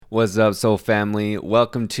What's up, Soul Family?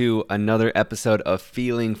 Welcome to another episode of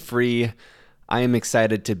Feeling Free. I am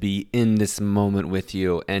excited to be in this moment with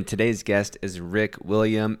you. And today's guest is Rick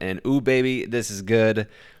William. And ooh, baby, this is good.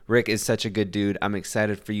 Rick is such a good dude. I'm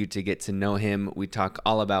excited for you to get to know him. We talk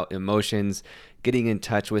all about emotions, getting in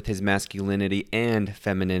touch with his masculinity and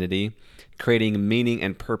femininity, creating meaning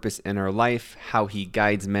and purpose in our life, how he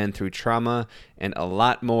guides men through trauma, and a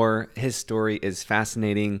lot more. His story is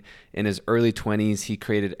fascinating. In his early 20s, he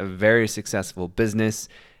created a very successful business.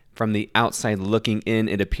 From the outside looking in,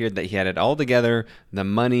 it appeared that he had it all together, the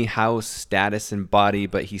money, house, status, and body,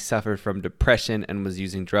 but he suffered from depression and was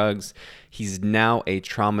using drugs. He's now a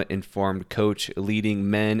trauma-informed coach, leading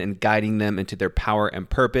men and guiding them into their power and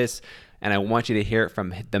purpose. And I want you to hear it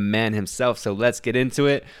from the man himself. So let's get into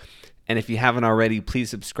it. And if you haven't already, please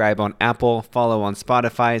subscribe on Apple, follow on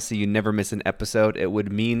Spotify so you never miss an episode. It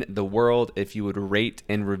would mean the world if you would rate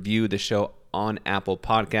and review the show on Apple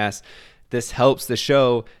Podcasts. This helps the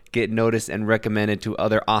show get noticed and recommended to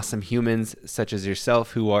other awesome humans such as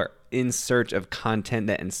yourself who are in search of content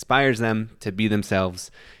that inspires them to be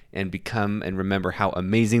themselves and become and remember how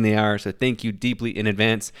amazing they are. So thank you deeply in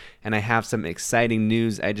advance. And I have some exciting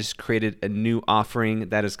news. I just created a new offering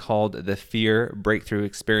that is called the Fear Breakthrough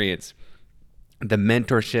Experience. The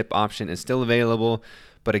mentorship option is still available,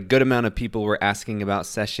 but a good amount of people were asking about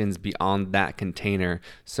sessions beyond that container.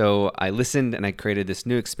 So I listened and I created this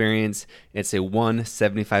new experience. It's a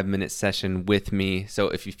 75-minute session with me. So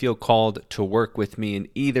if you feel called to work with me in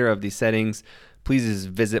either of these settings, please just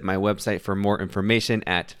visit my website for more information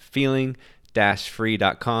at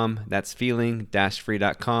feeling-free.com. That's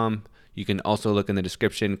feeling-free.com. You can also look in the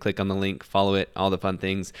description, click on the link, follow it, all the fun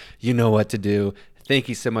things. You know what to do. Thank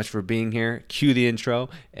you so much for being here. Cue the intro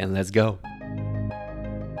and let's go.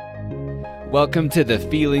 Welcome to the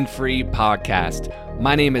Feeling Free podcast.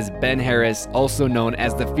 My name is Ben Harris, also known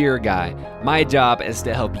as the Fear Guy. My job is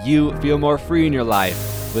to help you feel more free in your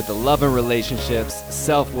life with the love and relationships,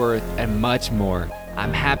 self-worth, and much more.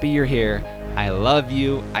 I'm happy you're here. I love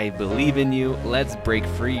you. I believe in you. Let's break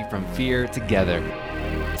free from fear together.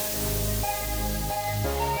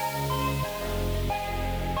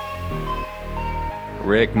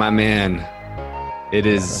 Rick, my man, it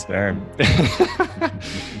is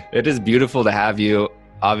it is beautiful to have you.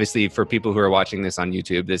 Obviously, for people who are watching this on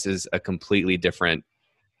YouTube, this is a completely different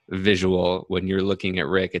visual. When you're looking at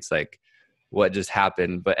Rick, it's like, what just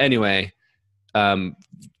happened? But anyway,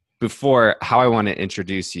 before how I want to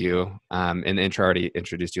introduce you, and the intro already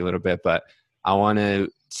introduced you a little bit, but I want to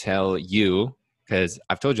tell you, because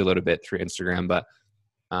I've told you a little bit through Instagram, but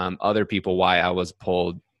other people why I was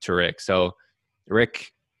pulled to Rick. So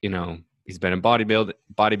Rick, he's been in bodybuilding,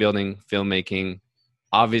 filmmaking,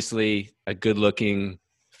 obviously a good-looking,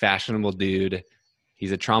 fashionable dude.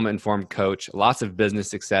 He's a trauma-informed coach, lots of business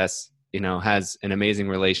success, has an amazing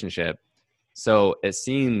relationship. So it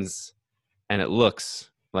seems and it looks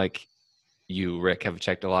like you, Rick, have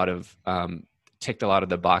ticked a lot of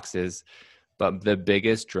the boxes. But the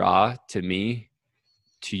biggest draw to me,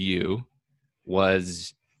 to you,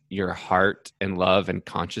 was your heart and love and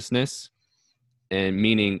consciousness. And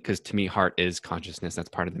meaning, because to me, heart is consciousness. That's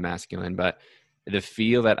part of the masculine. But the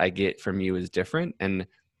feel that I get from you is different. And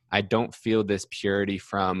I don't feel this purity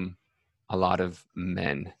from a lot of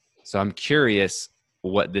men. So I'm curious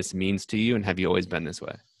what this means to you. And have you always been this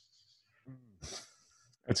way?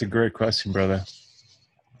 That's a great question, brother.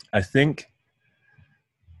 I think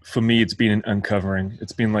for me, it's been an uncovering.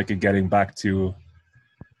 It's been like a getting back to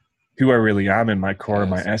who I really am in my core,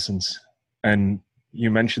 my essence. And you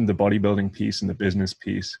mentioned the bodybuilding piece and the business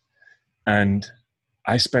piece. And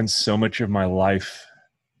I spent so much of my life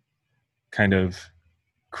kind of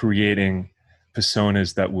creating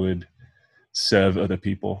personas that would serve other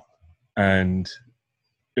people. And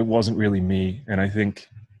it wasn't really me. And I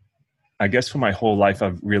guess for my whole life,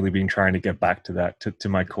 I've really been trying to get back to that, to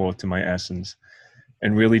my core, to my essence,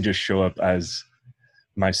 and really just show up as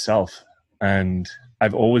myself. And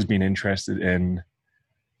I've always been interested in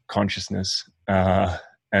consciousness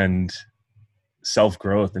and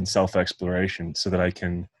self-growth and self-exploration so that I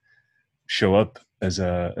can show up as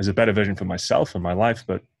a better version for myself and my life.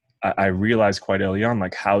 But I realized quite early on,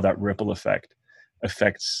 like, how that ripple effect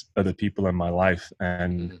affects other people in my life.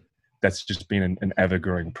 And that's just been an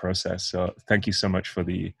ever-growing process. So thank you so much for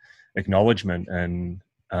the acknowledgement. And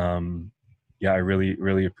I really,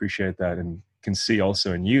 really appreciate that, and can see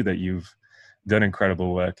also in you that you've done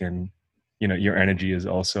incredible work, and your energy is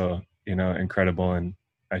also incredible. And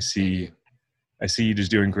I see you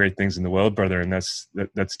just doing great things in the world, brother. And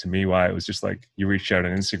that's to me why it was just like, you reached out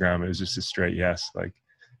on Instagram, it was just a straight yes. Like,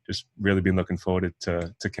 just really been looking forward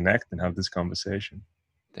to connect and have this conversation.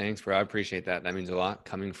 Thanks, bro. I appreciate that. That means a lot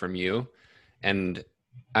coming from you. And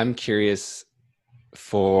I'm curious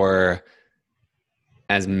for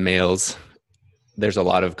as males, there's a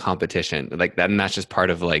lot of competition like that. And that's just part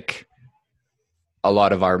of like a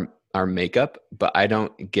lot of our makeup, but I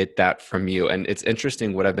don't get that from you. And it's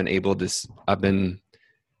interesting what I've been able to,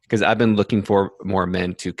 because I've been looking for more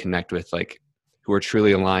men to connect with, like who are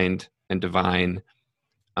truly aligned and divine.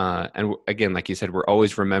 And again, like you said, we're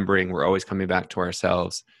always remembering, we're always coming back to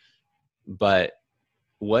ourselves. But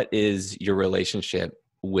what is your relationship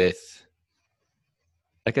with,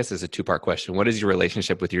 I guess it's a two-part question. What is your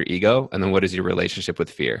relationship with your ego? And then what is your relationship with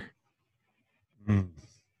fear? Mm.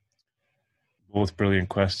 Both brilliant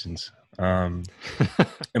questions. And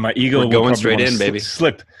my ego We're will going probably straight want in, to baby.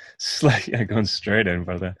 slip. Yeah, going straight in,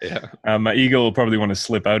 brother. Yeah. My ego will probably want to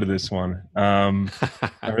slip out of this one.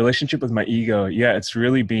 My relationship with my ego, yeah, it's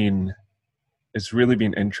really been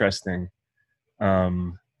interesting,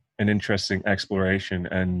 an interesting exploration,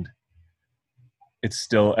 and it's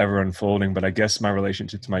still ever unfolding. But I guess my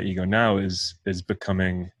relationship to my ego now is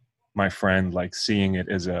becoming my friend, like seeing it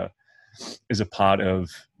as a part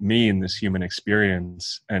of me in this human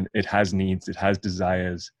experience, and it has needs, it has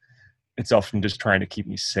desires. It's often just trying to keep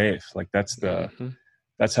me safe. Like that's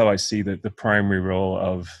how I see the primary role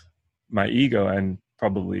of my ego, and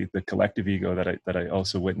probably the collective ego that I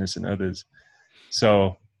also witness in others.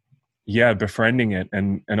 So yeah, befriending it,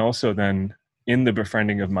 and also then in the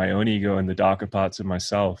befriending of my own ego and the darker parts of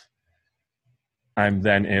myself, I'm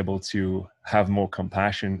then able to have more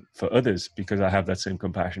compassion for others because I have that same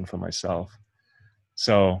compassion for myself.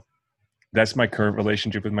 So that's my current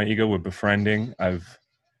relationship with my ego. We're befriending. I've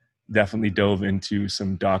definitely dove into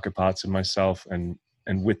some darker parts of myself, and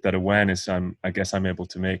with that awareness, I guess I'm able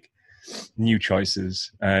to make new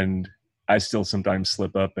choices. And I still sometimes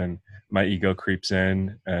slip up, and my ego creeps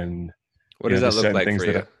in, and What does that there's look certain like things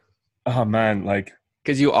for you? oh man, like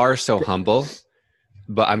Because you are so humble,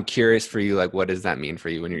 but I'm curious for you, like, what does that mean for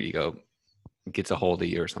you when your ego gets a hold of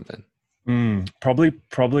you or something?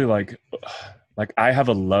 probably like I have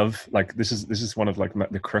a love, like this is one of like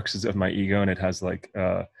the cruxes of my ego, and it has like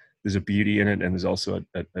there's a beauty in it, and there's also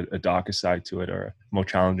a darker side to it, or a more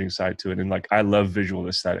challenging side to it. And like I love visual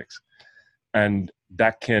aesthetics, and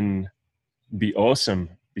that can be awesome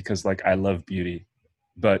because like I love beauty,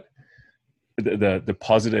 but the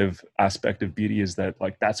positive aspect of beauty is that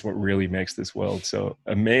like that's what really makes this world so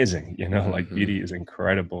amazing, like Mm-hmm. beauty is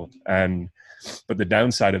incredible. And but the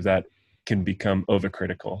downside of that can become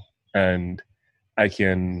overcritical, and I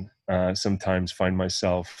can sometimes find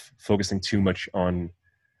myself focusing too much on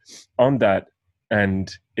that,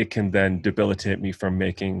 and it can then debilitate me from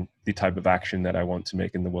making the type of action that I want to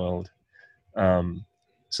make in the world.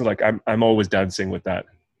 So like I'm always dancing with that.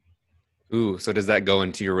 Ooh, so does that go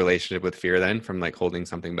into your relationship with fear then, from like holding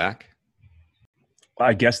something back?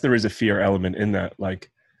 I guess there is a fear element in that, like,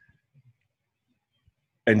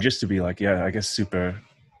 and just to be like, yeah, I guess super,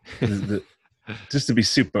 just to be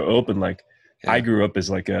super open, like, I Yeah. grew up as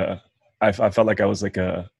like I felt like I was like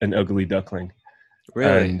an ugly duckling,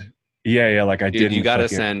 Really? and yeah, like I Dude, didn't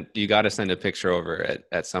fucking. you gotta send a picture over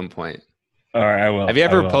at some point. All right, I will. Have you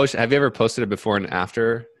ever posted it before and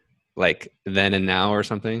after? Like then and now or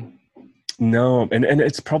something? No, and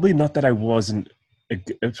it's probably not that I wasn't.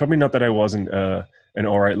 It's probably not that I wasn't an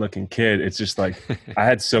all right looking kid. It's just like I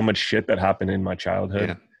had so much shit that happened in my childhood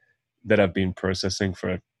Yeah. that I've been processing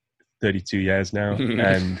for 32 years now,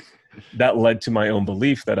 and that led to my own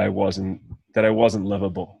belief that I wasn't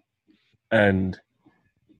lovable. And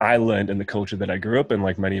I learned in the culture that I grew up in,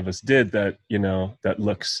 like many of us did, that that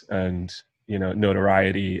looks and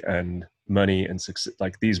notoriety and money and success,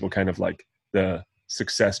 like these were kind of like the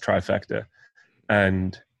success trifecta.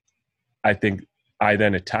 And I think I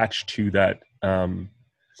then attached to that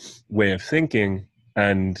way of thinking,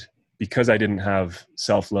 and because I didn't have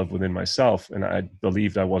self-love within myself, and I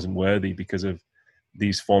believed I wasn't worthy because of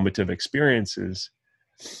these formative experiences,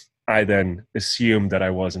 I then assumed that I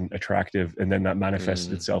wasn't attractive, and then that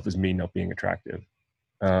manifested Mm. itself as me not being attractive.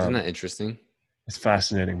 Isn't that Um, interesting? it's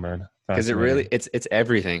fascinating, man. Because Fascinating. it's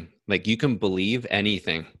everything. Like you can believe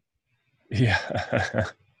anything. Yeah.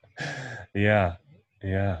 Yeah.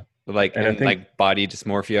 Yeah. Like And I and think, like body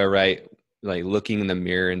dysmorphia, right? Like looking in the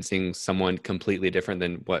mirror and seeing someone completely different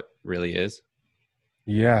than what really is.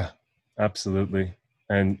 yeah, absolutely.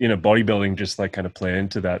 And, bodybuilding just like kind of play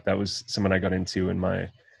into that. That was someone I got into in my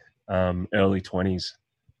early 20s.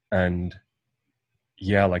 And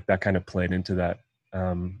yeah, like that kind of played into that.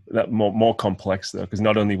 That more complex though, because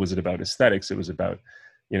not only was it about aesthetics, it was about,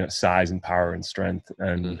 size and power and strength.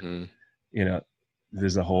 And, Mm-hmm. you know,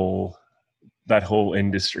 there's that whole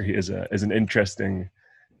industry is an interesting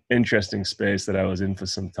interesting space that I was in for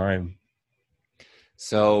some time.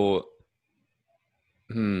 So,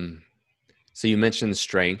 so you mentioned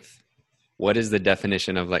strength. What is the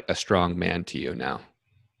definition of like a strong man to you now?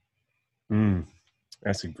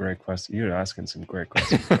 That's a great question. You're asking some great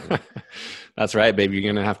questions. That's right, baby.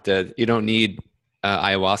 You're gonna have to. You don't need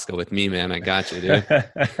ayahuasca with me, man. I got you, dude.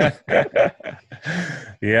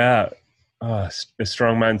 Yeah. A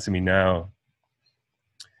strong man to me now.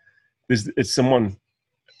 It's someone,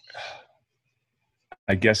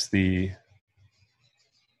 I guess the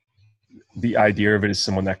idea of it is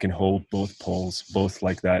someone that can hold both poles, both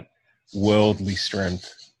like that worldly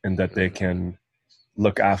strength, and that they can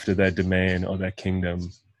look after their domain or their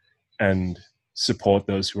kingdom and support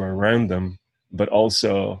those who are around them, but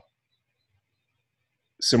also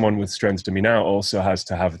someone with strength to me now also has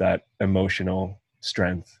to have that emotional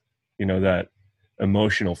strength, that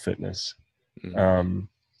emotional fitness.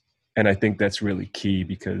 And I think that's really key,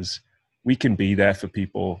 because we can be there for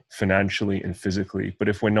people financially and physically, but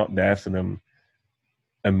if we're not there for them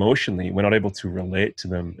emotionally, we're not able to relate to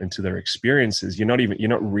them and to their experiences, you're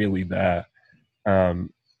not really there.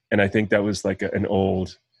 And I think that was like an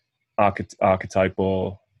old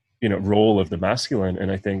archetypal, role of the masculine.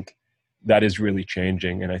 And I think that is really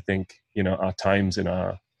changing. And I think, our times and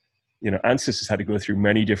our, ancestors had to go through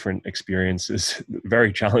many different experiences,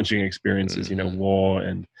 very challenging experiences, war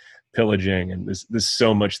and pillaging. And there's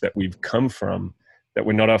so much that we've come from that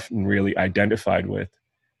we're not often really identified with.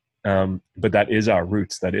 But that is our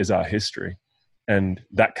roots, that is our history. And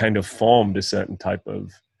that kind of formed a certain type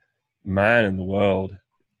of man in the world.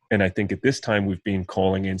 And I think at this time we've been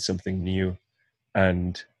calling in something new.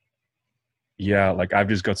 And yeah, like I've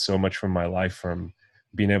just got so much from my life from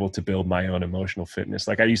being able to build my own emotional fitness.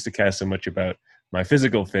 Like I used to care so much about my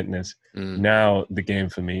physical fitness. Now the game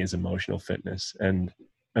for me is emotional fitness. And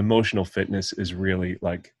emotional fitness is really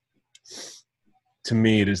like, to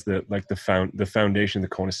me, it is the foundation, the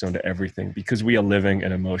cornerstone to everything, because we are living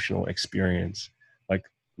an emotional experience. Like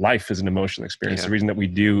life is an emotional experience. Yeah. The reason that we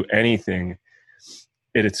do anything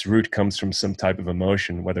at its root comes from some type of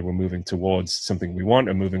emotion, whether we're moving towards something we want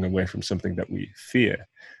or moving away from something that we fear.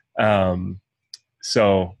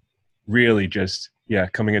 So really just,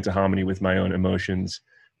 coming into harmony with my own emotions,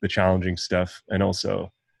 the challenging stuff, and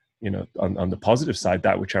also, on the positive side,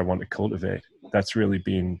 that which I want to cultivate. That's really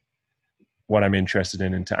been what I'm interested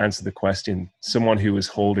in. And to answer the question, someone who is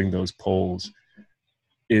holding those poles,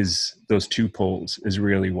 those two poles is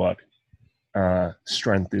really what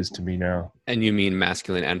strength is to me now. And you mean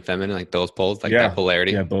masculine and feminine, like those poles, like that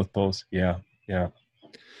polarity? Yeah, both poles. Yeah.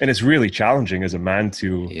 And it's really challenging as a man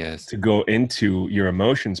to go into your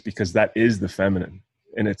emotions, because that is the feminine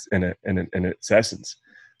in its essence.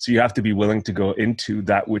 So you have to be willing to go into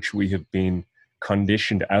that which we have been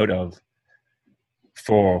conditioned out of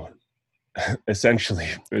for essentially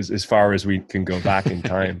as far as we can go back in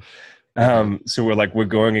time. So we're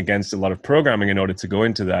going against a lot of programming in order to go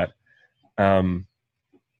into that.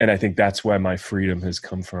 And I think that's where my freedom has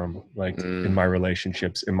come from, like in my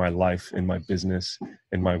relationships, in my life, in my business,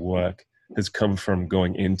 in my work, has come from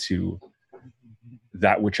going into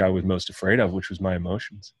that which I was most afraid of, which was my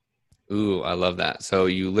emotions. Ooh, I love that. So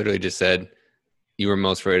you literally just said you were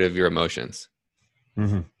most afraid of your emotions.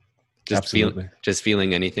 Mm-hmm. Absolutely. Just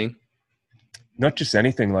feeling anything? Not just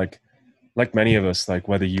anything, like many of us, like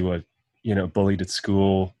whether you were, bullied at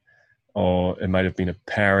school, or it might have been a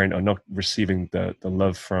parent, or not receiving the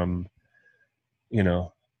love from,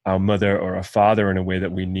 our mother or our father in a way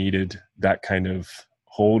that we needed, that kind of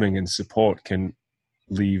holding and support can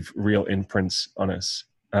leave real imprints on us.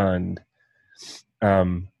 And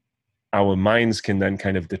our minds can then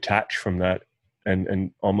kind of detach from that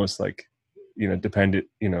and almost like,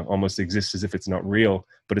 almost exist as if it's not real,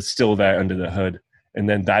 but it's still there under the hood. And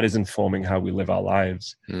then that is informing how we live our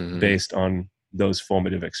lives based on those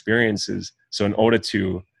formative experiences. So in order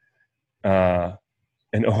to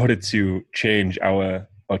change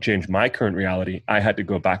change my current reality, I had to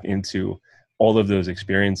go back into all of those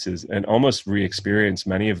experiences and almost re-experience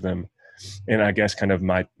many of them. And I guess kind of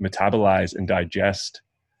metabolize and digest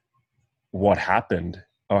what happened,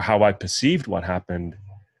 or how I perceived what happened,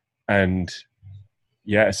 and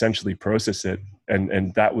essentially process it.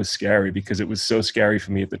 And that was scary, because it was so scary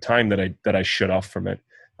for me at the time that I shut off from it.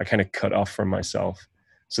 I kind of cut off from myself.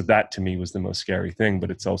 So that to me was the most scary thing, but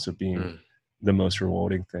it's also been the most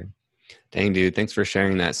rewarding thing. Dang, dude. Thanks for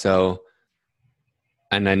sharing that. So,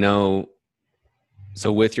 and I know,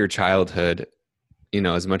 so with your childhood,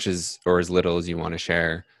 as much as, or as little as you want to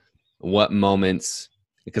share, what moments,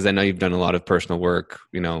 because I know you've done a lot of personal work,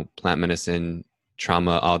 plant medicine,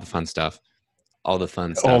 trauma, all the fun stuff. all the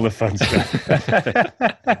fun All stuff. the fun stuff.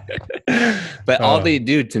 But all they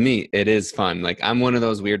do, to me, it is fun. Like, I'm one of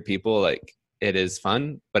those weird people, like, it is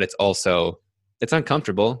fun, but it's also, it's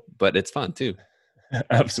uncomfortable, but it's fun too.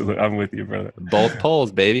 Absolutely. I'm with you, brother. Both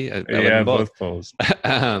poles, baby. I live Yeah, in both. both poles.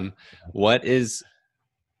 um, what is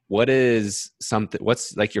something,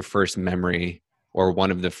 what's like your first memory or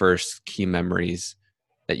one of the first key memories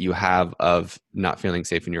that you have of not feeling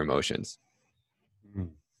safe in your emotions?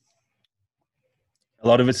 A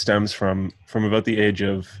lot of it stems from about the age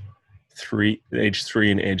of age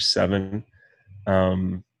 3 and age 7.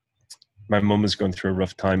 My mom was going through a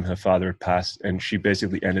rough time. Her father had passed, and she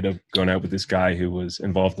basically ended up going out with this guy who was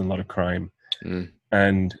involved in a lot of crime.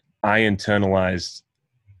 And I internalized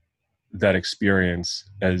that experience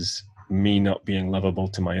as me not being lovable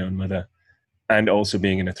to my own mother, and also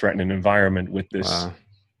being in a threatening environment with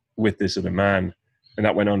this other man. And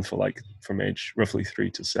that went on for like from age roughly 3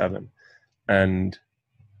 to 7. And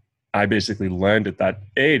I basically learned at that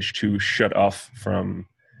age to shut off from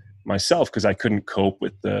myself because I couldn't cope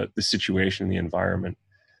with the situation, the environment.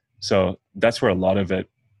 So that's where a lot of it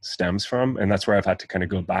stems from. And that's where I've had to kind of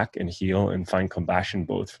go back and heal and find compassion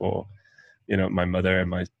both for, you know, my mother and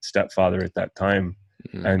my stepfather at that time,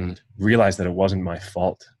 and realize that it wasn't my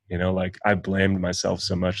fault. You know, like I blamed myself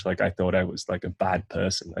so much. Like I thought I was like a bad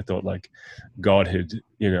person. I thought like God had,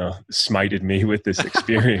 you know, smited me with this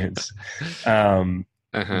experience.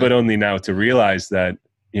 But only now to realize that,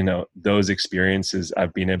 you know, those experiences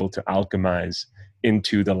I've been able to alchemize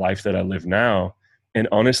into the life that I live now. And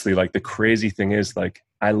honestly, like the crazy thing is, like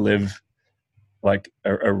I live like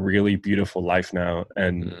a really beautiful life now,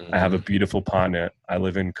 and I have a beautiful partner. I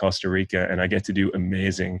live in Costa Rica, and I get to do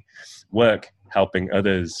amazing work helping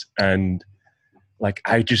others. And like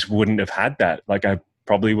I just wouldn't have had that. Like I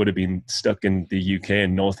probably would have been stuck in the UK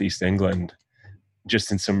and Northeast England,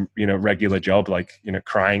 just in some, you know, regular job, like, you know,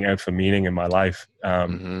 crying out for meaning in my life.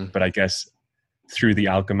 But I guess through the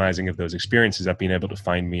alchemizing of those experiences, I've been able to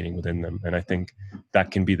find meaning within them. And I think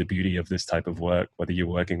that can be the beauty of this type of work, whether you're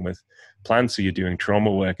working with plants or you're doing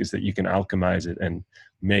trauma work, is that you can alchemize it and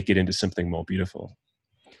make it into something more beautiful.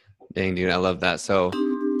 Dang, dude, I love that. So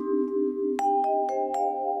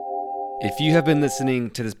if you have been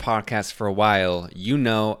listening to this podcast for a while, you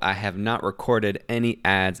know I have not recorded any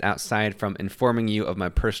ads outside from informing you of my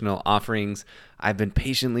personal offerings. I've been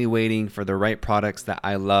patiently waiting for the right products that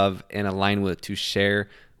I love and align with to share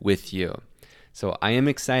with you. So I am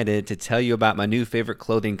excited to tell you about my new favorite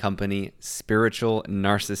clothing company, Spiritual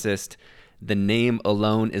Narcissist. The name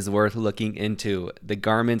alone is worth looking into. The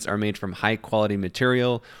garments are made from high quality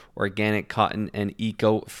material, organic cotton, and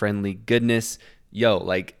eco-friendly goodness. Yo,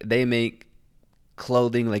 like they make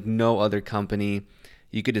clothing like no other company.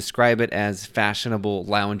 You could describe it as fashionable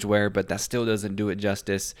loungewear, but that still doesn't do it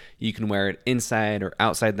justice. You can wear it inside or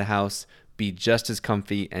outside the house, be just as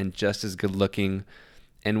comfy and just as good looking.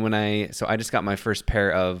 And I just got my first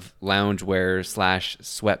pair of loungewear /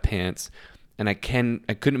 sweatpants, and I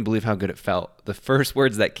couldn't believe how good it felt. The first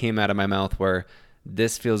words that came out of my mouth were,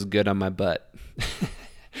 "This feels good on my butt."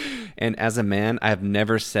 And as a man, I've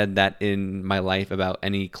never said that in my life about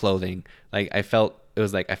any clothing. Like I felt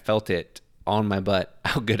it on my butt,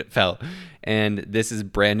 how good it felt. And this is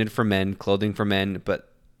branded for men, clothing for men,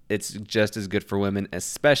 but it's just as good for women,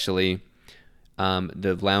 especially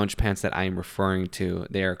the lounge pants that I am referring to.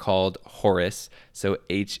 They are called Horus. So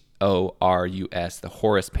HORUS, the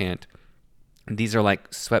Horus pant. These are like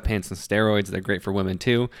sweatpants on steroids. They're great for women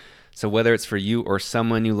too. So whether it's for you or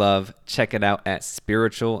someone you love, check it out at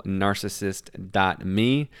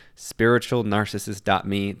spiritualnarcissist.me,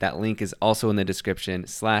 spiritualnarcissist.me. That link is also in the description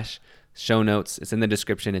 / show notes. It's in the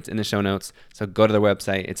description. It's in the show notes. So go to their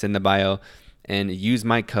website. It's in the bio and use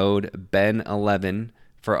my code BEN11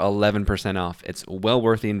 for 11% off. It's well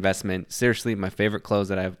worth the investment. Seriously, my favorite clothes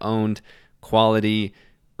that I've owned, quality,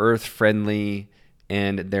 earth-friendly,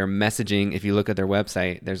 and their messaging. If you look at their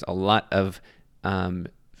website, there's a lot of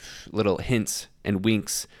little hints and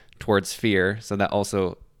winks towards fear, so that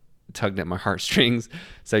also tugged at my heartstrings.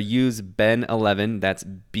 So use BEN11, that's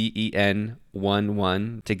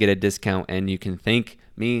BEN11, to get a discount, and you can thank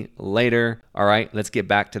me later. All right, let's get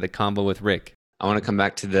back to the combo with Rick. I want to come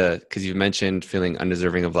back to because you mentioned feeling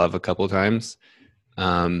undeserving of love a couple of times,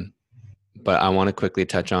 but I want to quickly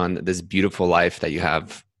touch on this beautiful life that you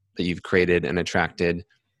have, that you've created and attracted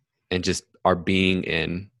and just are being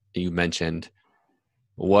in. You mentioned,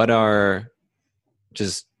 what are,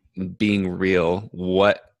 just being real,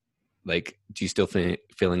 what, like, do you still feel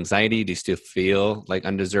anxiety? Do you still feel like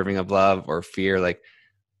undeserving of love or fear? Like,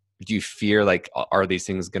 do you fear, like, are these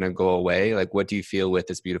things going to go away? Like, what do you feel with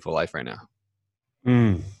this beautiful life right now?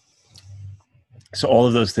 So all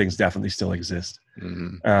of those things definitely still exist.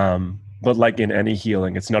 But like in any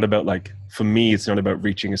healing, it's not about like, for me, it's not about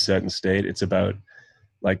reaching a certain state. It's about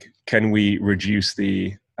like, can we reduce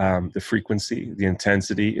the frequency, the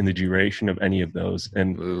intensity, and the duration of any of those?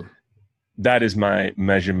 And Ooh. that is my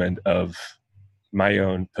measurement of my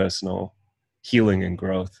own personal healing and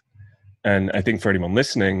growth. And I think for anyone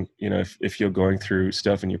listening, you know, if you're going through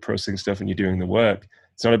stuff and you're processing stuff and you're doing the work,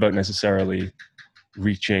 it's not about necessarily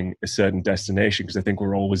reaching a certain destination, because I think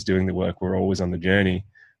we're always doing the work, we're always on the journey.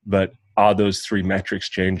 But are those three metrics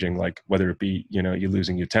changing? Like whether it be, you know, you're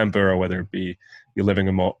losing your temper, or whether it be you're living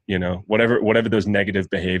a more, you know, whatever those negative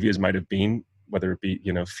behaviors might have been, whether it be,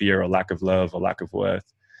 you know, fear or lack of love or lack of worth,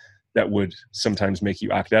 that would sometimes make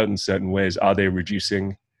you act out in certain ways. Are they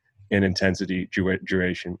reducing in intensity,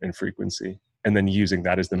 duration, and frequency? And then using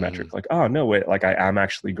that as the metric, like, oh no, wait, like I am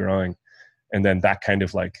actually growing. And then that kind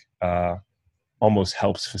of like almost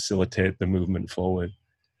helps facilitate the movement forward.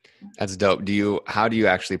 That's dope. How do you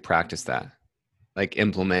actually practice that? Like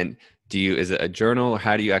implement, is it a journal, or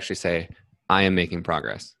how do you actually say, I am making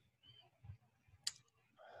progress?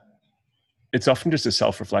 It's often just a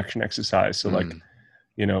self-reflection exercise. So like,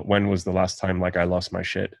 you know, when was the last time like I lost my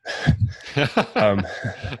shit?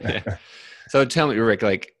 Yeah. So tell me, Rick,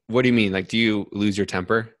 like, what do you mean? Like, do you lose your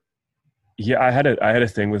temper? Yeah, I had a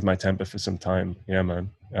thing with my temper for some time. Yeah,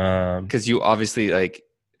 man. Because you obviously, like,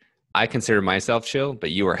 I consider myself chill,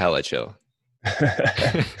 but you are hella chill.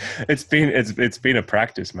 It's been a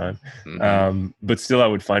practice, man. But still I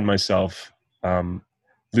would find myself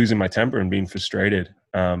losing my temper and being frustrated.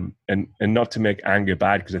 And not to make anger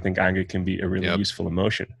bad, because I think anger can be a really useful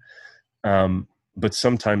emotion. But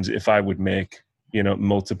sometimes if I would make, you know,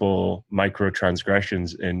 multiple micro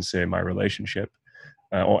transgressions in, say, my relationship,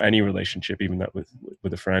 or any relationship, even that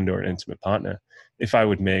with a friend or an intimate partner, if I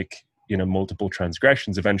would make, you know, multiple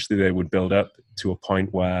transgressions, eventually they would build up to a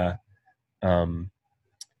point where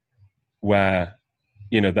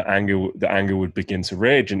you know, the anger would begin to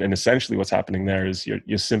rage, and essentially what's happening there is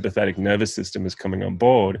your sympathetic nervous system is coming on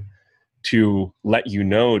board to let you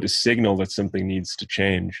know, to signal that something needs to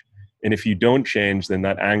change. And if you don't change, then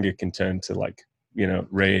that anger can turn to, like, you know,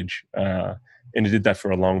 rage. And it did that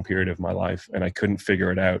for a long period of my life, and I couldn't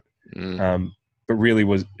figure it out. But really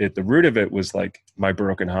the root of it was like my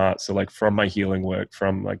broken heart. So like from my healing work,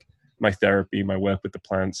 from like my therapy, my work with the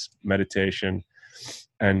plants, meditation,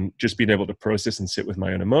 and just being able to process and sit with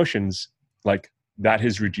my own emotions, like that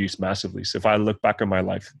has reduced massively. So if I look back on my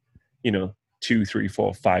life, you know, 2, 3,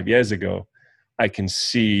 4, 5 years ago, I can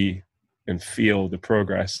see and feel the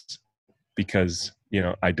progress, because, you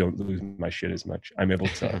know, I don't lose my shit as much. I'm able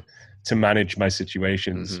to manage my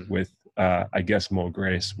situations with, I guess, more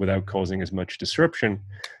grace, without causing as much disruption.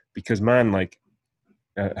 Because, man, like,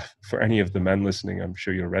 for any of the men listening, I'm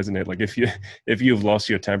sure you'll resonate. Like if you've lost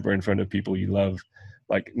your temper in front of people you love,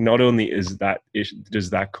 like not only does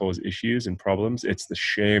that cause issues and problems, it's the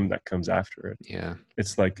shame that comes after it. Yeah.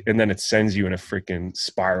 It's like, and then it sends you in a freaking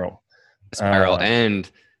spiral.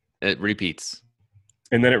 And it repeats.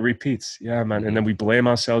 And then it repeats. Yeah, man. And then we blame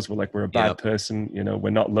ourselves. We're like, we're a bad person. You know, we're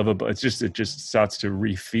not lovable. It just starts to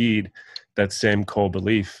refeed that same core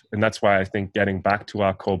belief. And that's why I think getting back to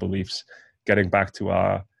our core beliefs, getting back to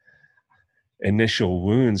our initial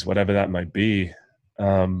wounds, whatever that might be,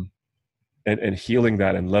 and healing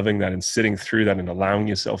that and loving that and sitting through that and allowing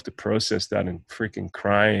yourself to process that and freaking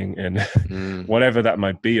crying and whatever that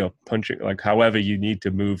might be, or punching, like however you need to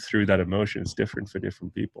move through that emotion is different for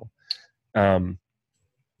different people.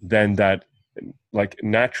 Then that like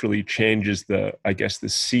naturally changes the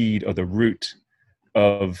seed or the root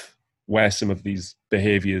of where some of these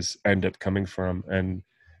behaviors end up coming from. And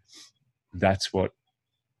that's where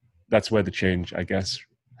the change, I guess,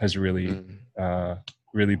 has really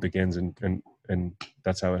begins. And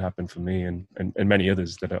that's how it happened for me and many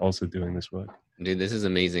others that are also doing this work. Dude, this is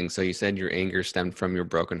amazing. So you said your anger stemmed from your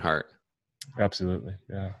broken heart. Absolutely.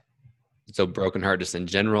 Yeah. So broken heart just in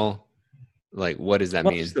general, like, what does that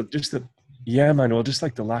mean? Yeah, man. Well, just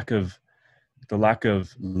like the lack of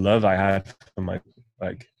love I had for my,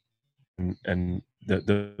 like, and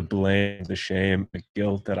the blame, the shame, the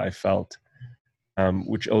guilt that I felt,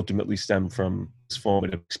 which ultimately stemmed from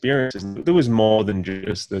formative experiences. There was more than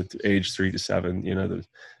just the age 3 to 7. You know, there was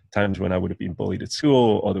times when I would have been bullied at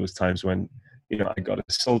school, or there was times when, you know, I got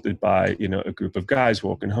assaulted by, you know, a group of guys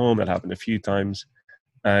walking home. That happened a few times.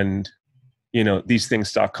 And, you know, these things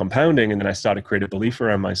start compounding, and then I start to create a belief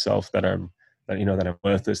around myself that I'm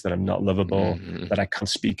worthless, that I'm not lovable, that I can't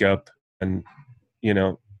speak up. And, you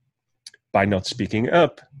know, by not speaking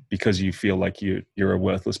up because you feel like you're a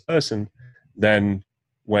worthless person, then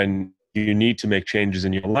when you need to make changes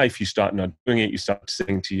in your life, you start not doing it. You start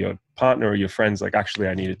saying to your partner or your friends, like, actually,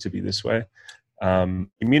 I need it to be this way.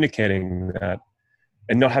 Communicating that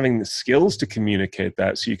and not having the skills to communicate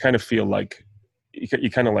that. So you kind of feel like you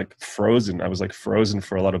kind of like frozen. I was like frozen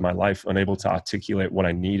for a lot of my life, unable to articulate what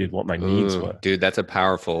I needed, what my needs Ooh, were. dude, that's a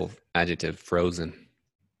powerful adjective, frozen.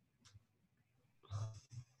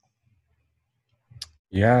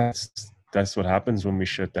 Yeah, that's what happens when we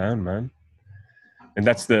shut down, man. And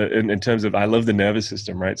that's in terms of, I love the nervous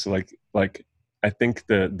system, right? So like I think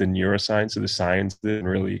the neuroscience or the science didn't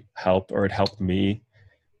really help, or it helped me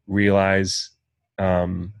realize,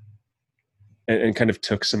 and kind of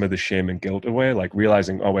took some of the shame and guilt away, like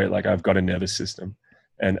realizing, oh wait, like I've got a nervous system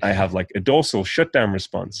and I have like a dorsal shutdown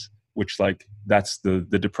response, which like that's the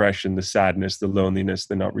depression, the sadness, the loneliness,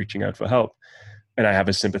 the not reaching out for help. And I have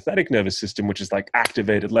a sympathetic nervous system, which is like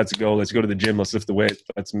activated. Let's go to the gym. Let's lift the weight.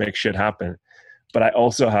 Let's make shit happen. But I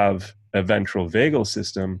also have a ventral vagal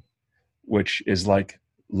system, which is like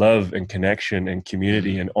love and connection and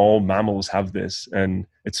community. And all mammals have this. And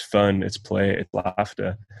it's fun, it's play, it's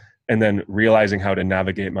laughter. And then realizing how to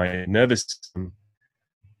navigate my nervous system,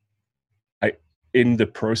 in the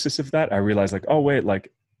process of that, I realized like, oh wait,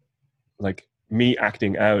 like me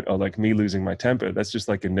acting out or like me losing my temper, that's just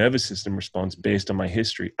like a nervous system response based on my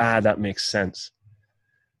history. That makes sense.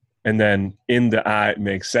 And then in the it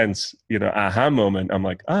makes sense, aha moment, I'm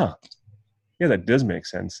like, yeah, that does make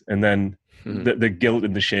sense. And then the guilt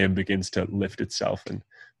and the shame begins to lift itself, and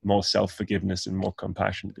more self-forgiveness and more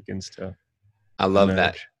compassion begins to I love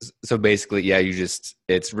emerge. that. So basically, yeah,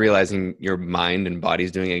 it's realizing your mind and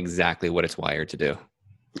body's doing exactly what it's wired to do.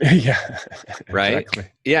 Yeah. Right. Exactly.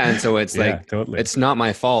 Yeah. And so it's Yeah, like, totally. it's not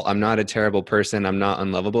my fault. I'm not a terrible person. I'm not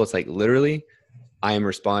unlovable. It's like, literally, I am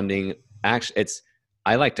responding. Actually,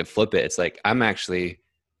 I like to flip it. It's like, I'm actually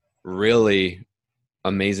really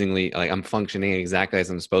amazingly, like, I'm functioning exactly as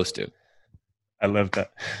I'm supposed to. I love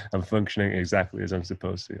that. I'm functioning exactly as I'm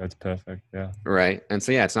supposed to. That's perfect. Yeah. Right. And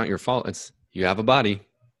so, yeah, it's not your fault. It's, you have a body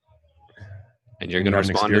and you're going to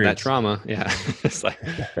respond to that trauma. Yeah. It's like,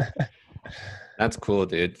 that's cool,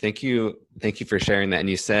 dude. Thank you. Thank you for sharing that. And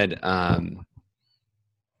you said,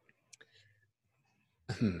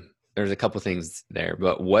 there's a couple things there,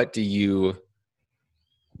 but what do you,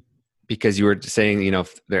 because you were saying,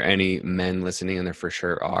 if there are any men listening, and there for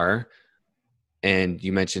sure are, and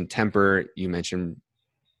you mentioned temper, you mentioned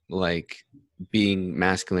like being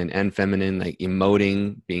masculine and feminine, like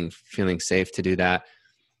emoting, feeling safe to do that.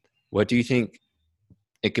 What do you think?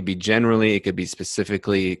 It could be generally, it could be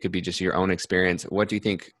specifically, it could be just your own experience. What do you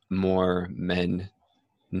think more men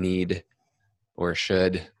need or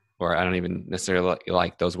should, or I don't even necessarily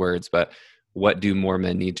like those words, but what do more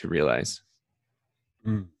men need to realize?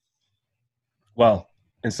 Well,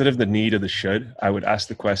 instead of the need or the should, I would ask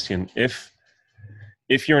the question, if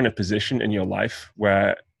you're in a position in your life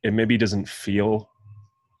where it maybe doesn't feel,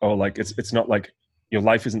 or like it's not like your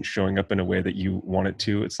life isn't showing up in a way that you want it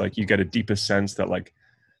to. It's like you get a deeper sense that like,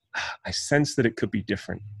 I sense that it could be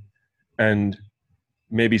different. And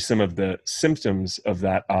maybe some of the symptoms of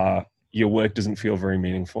that are your work doesn't feel very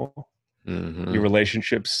meaningful. Mm-hmm. Your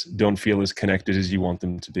relationships don't feel as connected as you want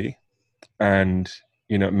them to be. And,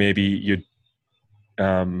 maybe you're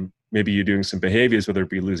doing some behaviors, whether it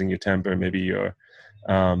be losing your temper, maybe you're,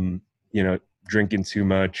 drinking too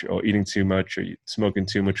much or eating too much, or you're smoking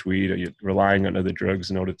too much weed, or you're relying on other drugs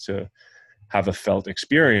in order to have a felt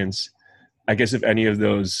experience. I guess if any of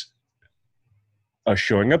those are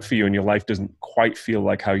showing up for you and your life doesn't quite feel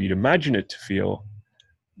like how you'd imagine it to feel,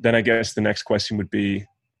 then I guess the next question would be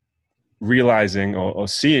realizing or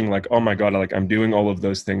seeing like, oh my God, like I'm doing all of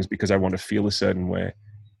those things because I want to feel a certain way.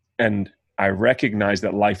 And I recognize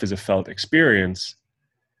that life is a felt experience.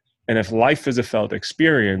 And if life is a felt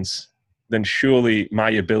experience, then surely my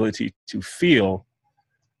ability to feel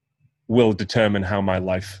will determine how my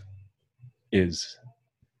life is.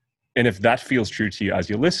 And if that feels true to you as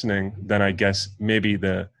you're listening, then I guess maybe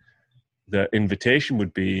the invitation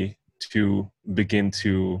would be to begin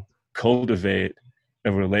to cultivate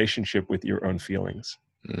a relationship with your own feelings.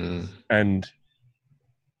 And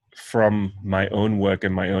from my own work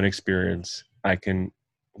and my own experience, I can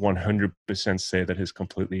 100% say that has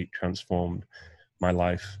completely transformed my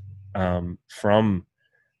life. From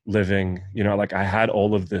living, like I had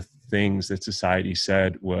all of the things that society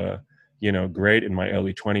said were, great in my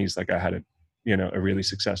early 20s. Like I had a really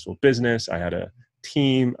successful business. I had a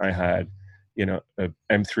team. I had, a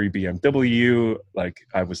M3 BMW. Like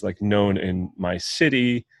I was like known in my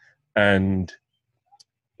city, and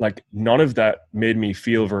like none of that made me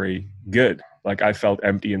feel very good. Like I felt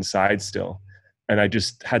empty inside still. And I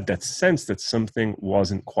just had that sense that something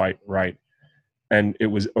wasn't quite right. And it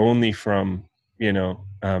was only from,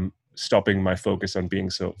 stopping my focus on being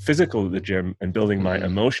so physical at the gym and building my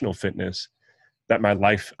emotional fitness that my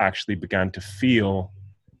life actually began to feel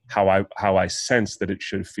how I sense that it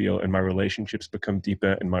should feel, and my relationships become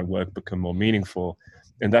deeper and my work become more meaningful.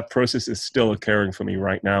 And that process is still occurring for me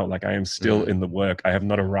right now. Like I am still in the work. I have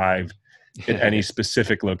not arrived at any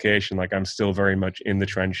specific location. Like I'm still very much in the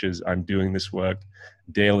trenches. I'm doing this work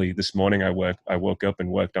daily. This morning I woke up and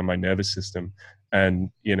worked on my nervous system. And,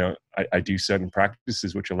 I do certain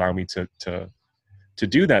practices which allow me to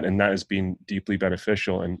do that. And that has been deeply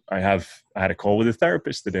beneficial. And I had a call with a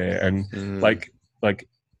therapist today, and like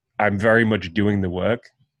I'm very much doing the work,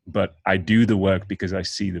 but I do the work because I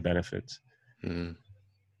see the benefits.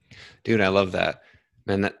 Dude, I love that,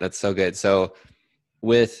 man. That's so good. So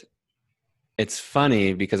it's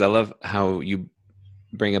funny because I love how you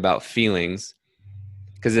bring about feelings,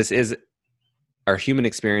 because our human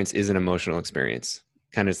experience is an emotional experience.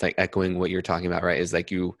 Kind of like echoing what you're talking about, right? Is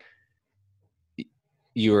like you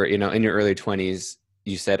were, in your early 20s,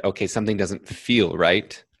 you said, okay, something doesn't feel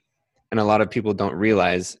right. And a lot of people don't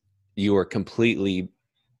realize you are completely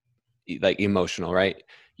like emotional, right?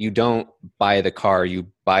 You don't buy the car, you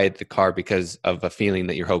buy the car because of a feeling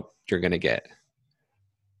that you hope you're going to get.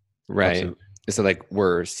 Right. Absolutely. So like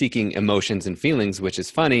we're seeking emotions and feelings, which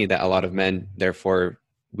is funny that a lot of men, therefore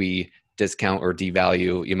we discount or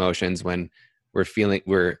devalue emotions when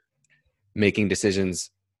we're making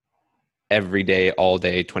decisions every day, all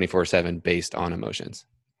day, 24/7 based on emotions.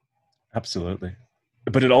 Absolutely.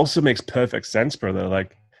 But it also makes perfect sense, brother.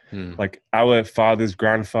 Like our fathers,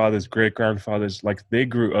 grandfathers, great grandfathers, like they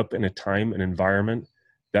grew up in a time and environment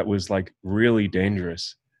that was like really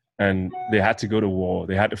dangerous, and they had to go to war.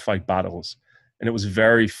 They had to fight battles, and it was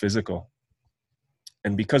very physical.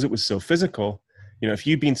 And because it was so physical, if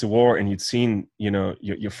you'd been to war and you'd seen,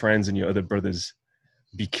 your friends and your other brothers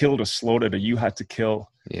be killed or slaughtered, or you had to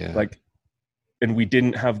kill, and we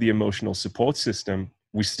didn't have the emotional support system.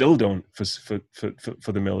 We still don't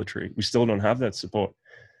for the military. We still don't have that support.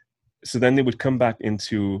 So then they would come back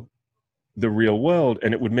into the real world,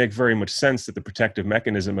 and it would make very much sense that the protective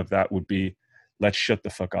mechanism of that would be, let's shut the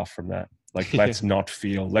fuck off from that. Like, let's not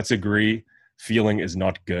feel. Let's agree feeling is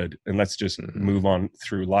not good, and let's just move on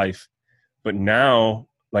through life. But now,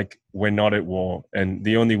 like, we're not at war, and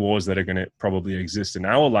the only wars that are going to probably exist in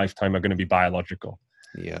our lifetime are going to be biological.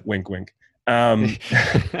 Yeah. Wink, wink.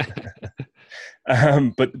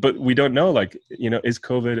 But we don't know, like, is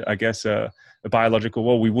COVID, I guess, a biological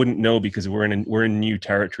war? We wouldn't know because we're in new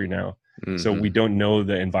territory now. So we don't know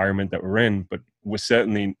the environment that we're in, but it's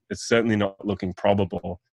certainly not looking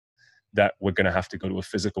probable that we're going to have to go to a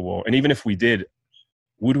physical war. And even if we did,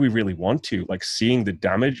 would we really want to? Like, seeing the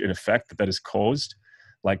damage and effect that has caused,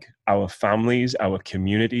 like our families, our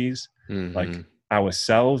communities, like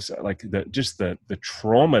ourselves, like the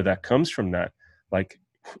trauma that comes from that, like,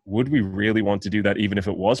 would we really want to do that even if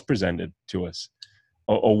it was presented to us?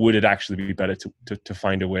 Or would it actually be better to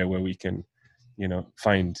find a way where we can,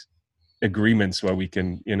 find agreements where we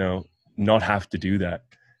can, not have to do that?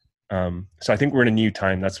 So I think we're in a new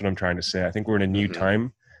time. That's what I'm trying to say. I think we're in a new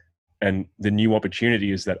time, and the new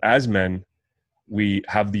opportunity is that as men, we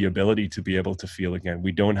have the ability to be able to feel again.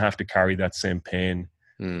 We don't have to carry that same pain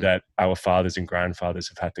that our fathers and grandfathers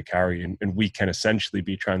have had to carry. And we can essentially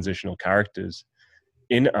be transitional characters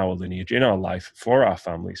in our lineage, in our life, for our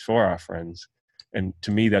families, for our friends. And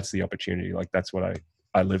to me, that's the opportunity. Like, that's what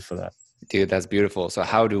I live for that. Dude, that's beautiful. So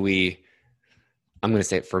how do we, I'm going to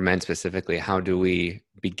say it for men specifically, how do we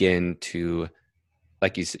begin to,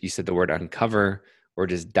 like you said the word uncover, or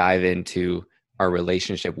just dive into our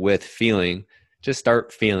relationship with feeling? Just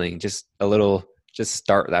start feeling, just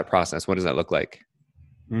start that process. What does that look like?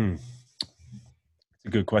 It's a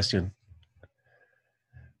good question.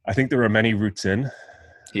 I think there are many routes in.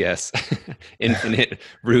 Yes. Infinite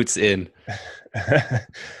routes in.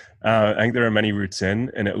 I think there are many routes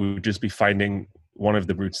in, and it would just be finding one of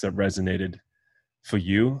the routes that resonated for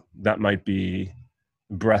you. That might be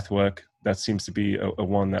breath work. That seems to be a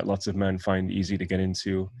one that lots of men find easy to get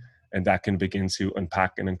into, and that can begin to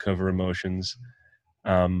unpack and uncover emotions.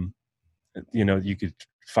 You could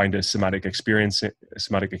find a somatic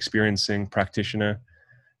experiencing practitioner.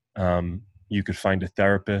 You could find a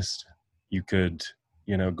therapist. You could,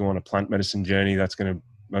 go on a plant medicine journey. That's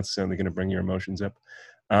certainly going to bring your emotions up.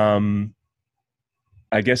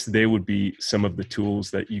 I guess they would be some of the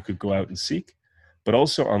tools that you could go out and seek, but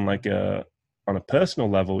also on a personal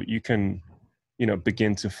level, you can,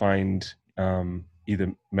 begin to find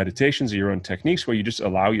either meditations or your own techniques where you just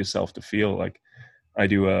allow yourself to feel. Like, I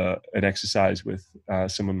do an exercise with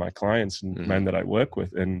some of my clients and men that I work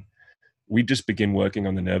with, and we just begin working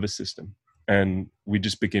on the nervous system, and we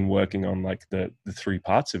just begin working on like the three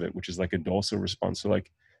parts of it, which is like a dorsal response. So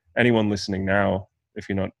like anyone listening now, if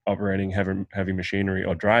you're not operating heavy machinery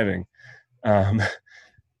or driving,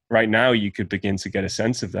 right now you could begin to get a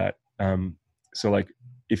sense of that. So like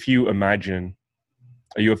if you imagine,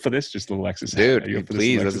 are you up for this? Just a little exercise. Dude,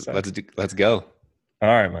 please, let's go. All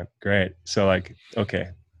right, man. Great. So like, okay.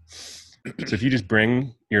 So if you just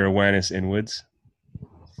bring your awareness inwards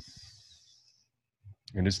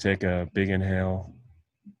and just take a big inhale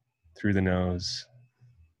through the nose,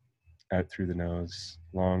 out through the nose,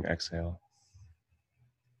 long exhale.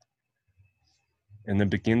 And then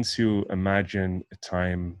begin to imagine a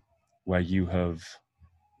time where you have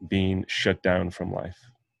been shut down from life,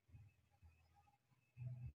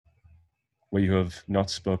 where you have not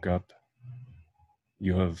spoke up,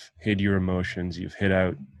 you have hid your emotions, you've hid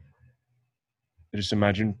out. Just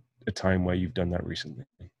imagine a time where you've done that recently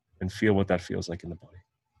and feel what that feels like in the body.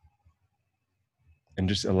 And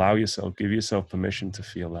just allow yourself, give yourself permission to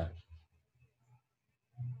feel that.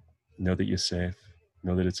 Know that you're safe,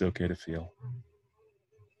 know that it's okay to feel.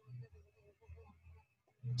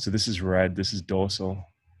 So this is red, this is dorsal.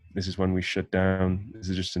 This is when we shut down. This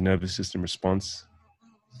is just a nervous system response.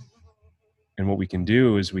 And what we can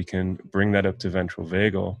do is we can bring that up to ventral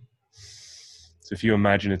vagal. So if you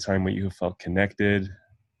imagine a time where you have felt connected,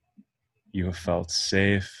 you have felt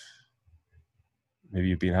safe, maybe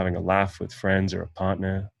you've been having a laugh with friends or a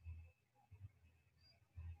partner,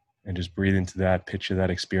 and just breathe into that, picture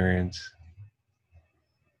that experience.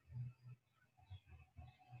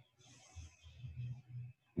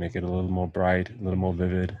 Make it a little more bright, a little more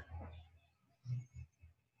vivid.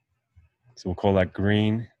 So we'll call that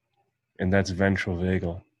green, and that's ventral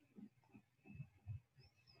vagal.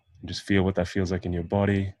 And just feel what that feels like in your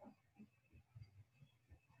body.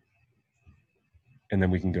 And then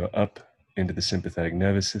we can go up into the sympathetic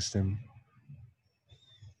nervous system.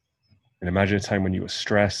 And imagine a time when you were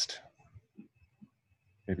stressed.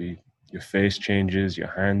 Maybe your face changes, your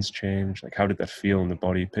hands change. Like, how did that feel in the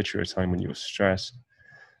body? Picture a time when you were stressed.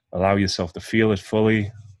 Allow yourself to feel it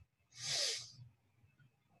fully.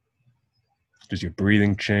 Does your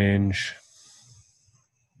breathing change?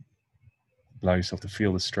 Allow yourself to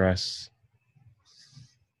feel the stress.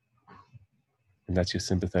 And that's your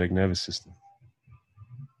sympathetic nervous system.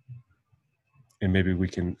 And maybe we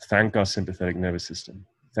can thank our sympathetic nervous system.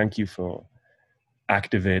 Thank you for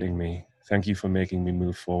activating me. Thank you for making me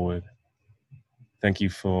move forward. Thank you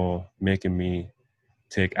for making me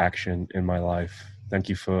take action in my life. Thank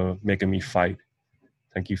you for making me fight.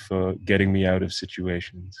 Thank you for getting me out of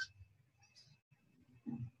situations.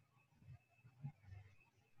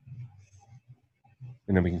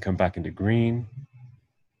 And then we can come back into green.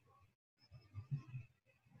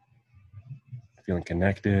 Feeling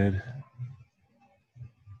connected.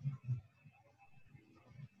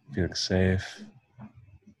 Feeling safe.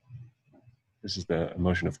 This is the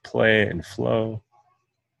emotion of play and flow.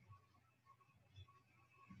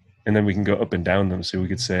 And then we can go up and down them. So we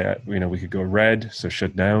could say, we could go red, so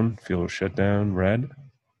shut down, feel shut down, red.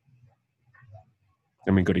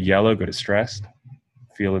 Then we go to yellow, go to stressed,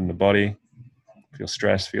 feel it in the body, feel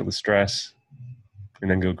stress, feel the stress.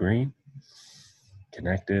 And then go green,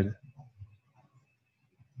 connected.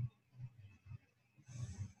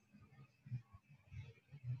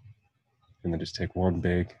 And then just take one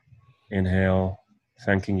big inhale,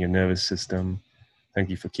 thanking your nervous system.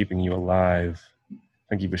 Thank you for keeping you alive.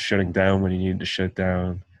 Thank you for shutting down when you needed to shut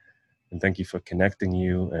down. And thank you for connecting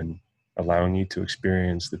you and allowing you to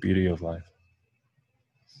experience the beauty of life.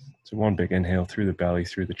 So one big inhale through the belly,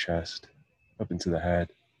 through the chest, up into the head.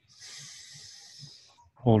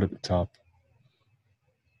 Hold at the top.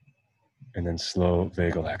 And then slow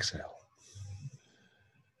vagal exhale.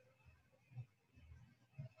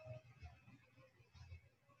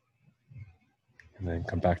 And then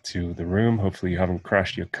come back to the room. Hopefully you haven't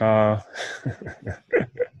crashed your car.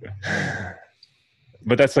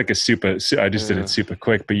 But that's like I just did it super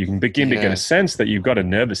quick, but you can begin to get a sense that you've got a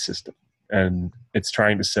nervous system and it's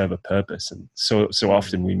trying to serve a purpose. And so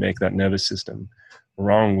often we make that nervous system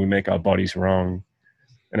wrong. We make our bodies wrong.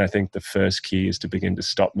 And I think the first key is to begin to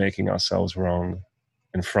stop making ourselves wrong.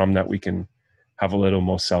 And from that, we can have a little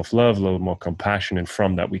more self-love, a little more compassion. And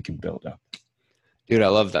from that, we can build up. Dude, I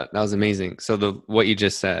love that. That was amazing. So what you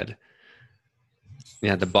just said,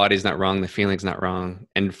 the body's not wrong, the feeling's not wrong.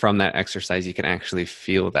 And from that exercise, you can actually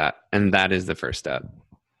feel that. And that is the first step.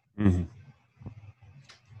 Mm-hmm.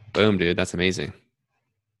 Boom, dude. That's amazing.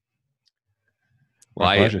 Well,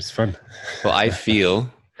 my pleasure. It's fun. Well, I feel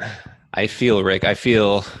I feel, Rick, I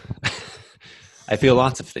feel, I feel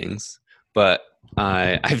lots of things, but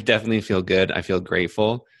I definitely feel good. I feel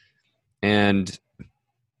grateful. And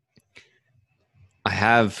I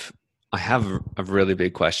have, I have a really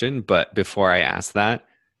big question, but before I ask that,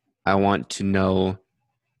 I want to know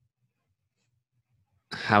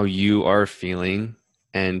how you are feeling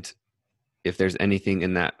and if there's anything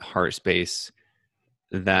in that heart space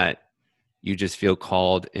that you just feel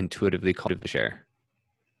called, intuitively called to share.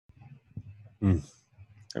 Mm.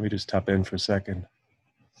 Let me just tap in for a second.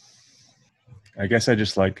 I guess I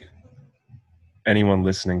just like anyone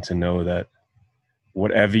listening to know that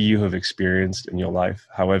whatever you have experienced in your life,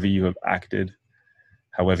 however you have acted,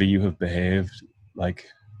 however you have behaved, like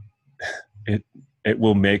it it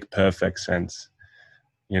will make perfect sense.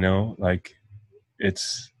 Like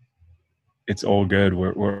it's all good.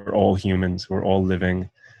 We're all humans. We're all living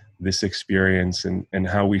this experience, and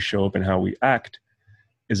how we show up and how we act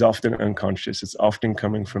is often unconscious. It's often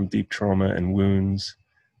coming from deep trauma and wounds.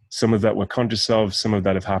 Some of that we're conscious of, some of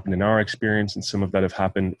that have happened in our experience, and some of that have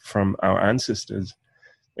happened from our ancestors.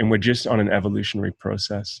 And we're just on an evolutionary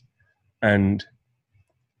process. And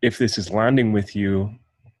if this is landing with you,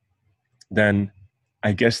 then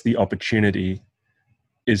I guess the opportunity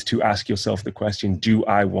is to ask yourself the question, do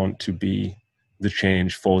I want to be the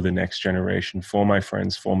change for the next generation, for my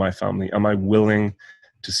friends, for my family? Am I willing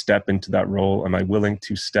to step into that role? Am I willing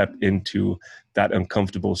to step into that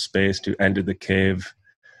uncomfortable space, to enter the cave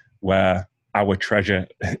where our treasure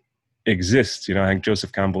exists? I think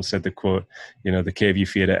Joseph Campbell said the quote, the cave you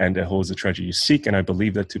fear to enter holds the treasure you seek. And I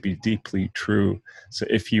believe that to be deeply true. So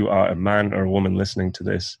if you are a man or a woman listening to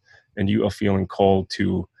this and you are feeling called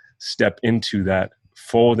to step into that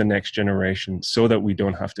for the next generation, so that we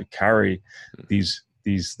don't have to carry this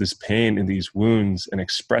pain and these wounds and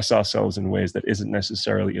express ourselves in ways that isn't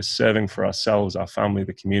necessarily as serving for ourselves, our family,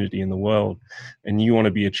 the community, and the world, and you want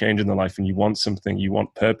to be a change in the life, and you want something, you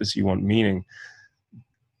want purpose, you want meaning,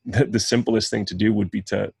 the simplest thing to do would be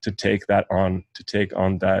to take that on, to take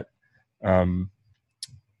on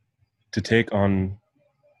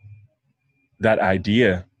that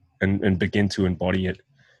idea and begin to embody it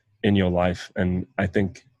in your life. And I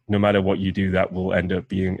think no matter what you do, that will end up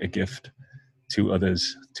being a gift to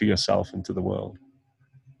others, to yourself, and to the world.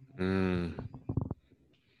 I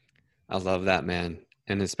love that, man.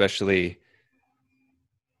 And especially,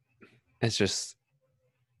 it's just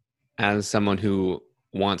as someone who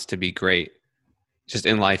wants to be great, just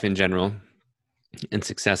in life in general, and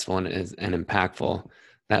successful and impactful,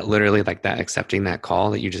 that literally, like, that accepting that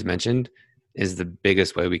call that you just mentioned is the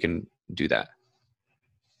biggest way we can do that.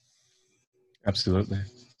 Absolutely.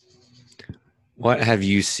 What have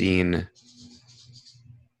you seen?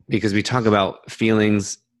 Because we talk about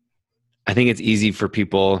feelings, I think it's easy for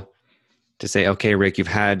people to say, okay, Rick, you've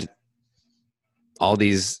had all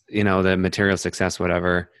these, the material success,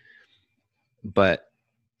 whatever. But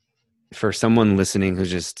for someone listening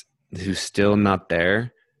who's still not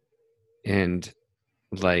there, and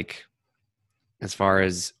like, as far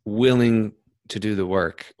as willing to do the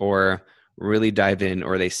work or really dive in,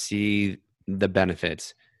 or they see the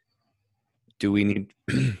benefits, do we need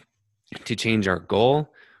to change our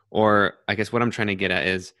goal? Or I guess what I'm trying to get at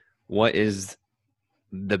is, what is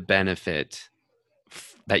the benefit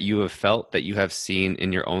that you have felt, that you have seen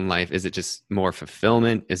in your own life? Is it just more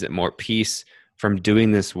fulfillment? Is it more peace from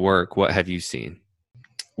doing this work? What have you seen?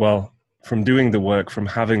 Well, from doing the work, from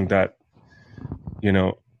having that,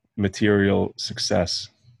 material success,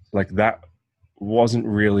 like that wasn't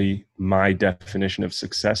really my definition of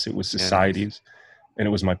success. It was society's, and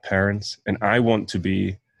it was my parents. And I want to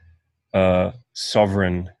be a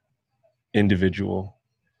sovereign individual.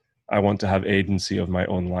 I want to have agency of my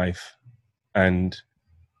own life. And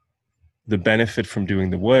the benefit from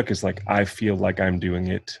doing the work is, like, I feel like I'm doing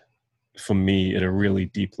it for me at a really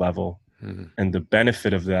deep level. Mm-hmm. And the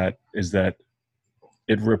benefit of that is that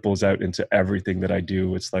it ripples out into everything that I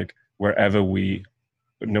do. It's like wherever we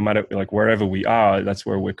are, that's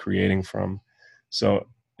where we're creating from. So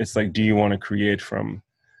it's like, do you want to create from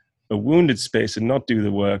a wounded space and not do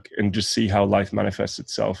the work and just see how life manifests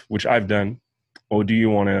itself, which I've done? Or do you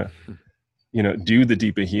want to, do the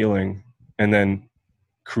deeper healing and then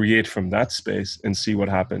create from that space and see what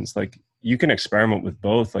happens? Like, you can experiment with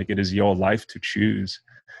both. Like, it is your life to choose.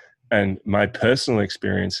 And my personal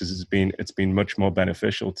experience it's been much more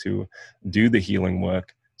beneficial to do the healing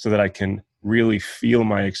work so that I can really feel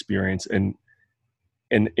my experience. And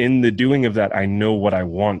in the doing of that, I know what I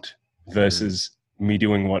want versus me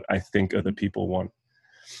doing what I think other people want.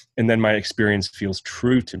 And then my experience feels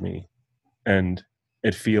true to me, and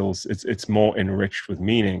it's more enriched with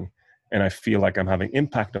meaning. and I feel like I'm having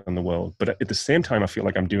impact on the world. But at the same time, I feel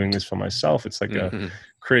like I'm doing this for myself. It's like a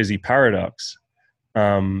crazy paradox.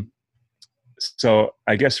 So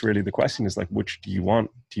I guess really the question is like, which do you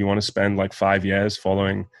want? Do you want to spend like 5 years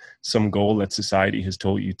following some goal that society has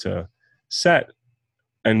told you to set?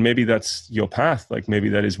 And maybe that's your path. Like maybe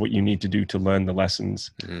that is what you need to do to learn the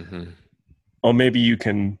lessons. Or maybe you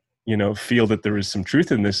can, feel that there is some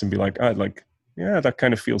truth in this and be like, yeah, that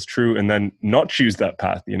kind of feels true. And then not choose that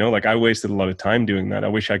path, like I wasted a lot of time doing that. I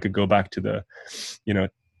wish I could go back to the,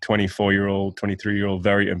 24-year-old, 23-year-old,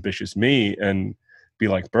 very ambitious me and be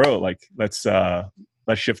like, bro, like let's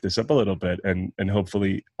shift this up a little bit. And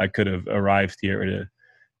hopefully I could have arrived here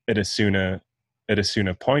at a sooner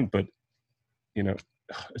point. But,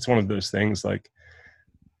 it's one of those things like,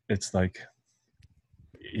 it's like,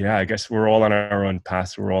 yeah, I guess we're all on our own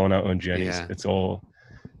paths. We're all on our own journeys. Yeah. It's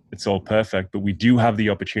all perfect, but we do have the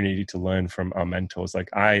opportunity to learn from our mentors. Like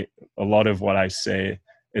a lot of what I say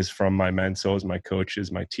is from my mentors, my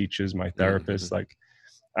coaches, my teachers, my therapists. Like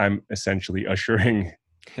I'm essentially ushering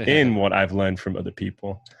in what I've learned from other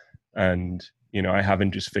people. And, I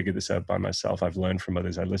haven't just figured this out by myself. I've learned from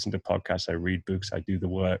others. I listen to podcasts, I read books, I do the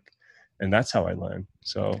work, and that's how I learn.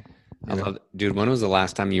 So I love it. Dude, when was the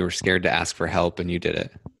last time you were scared to ask for help and you did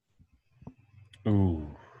it?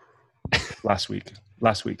 Ooh, last week.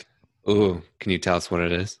 Ooh, can you tell us what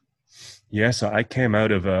it is? Yeah, so I came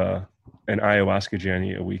out of an ayahuasca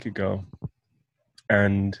journey a week ago,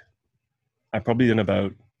 and I probably done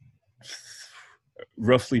about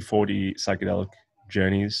roughly 40 psychedelic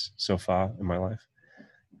journeys so far in my life.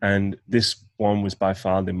 And this one was by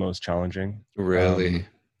far the most challenging. Really?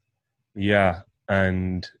 Yeah.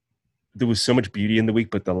 And there was so much beauty in the week,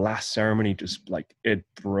 but the last ceremony just like, it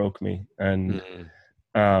broke me. And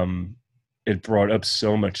it brought up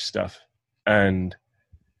so much stuff. And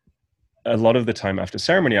a lot of the time after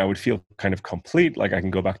ceremony, I would feel kind of complete. Like I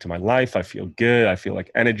can go back to my life. I feel good. I feel like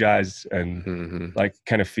energized and like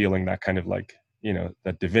kind of feeling that kind of like,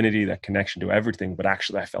 that divinity, that connection to everything. But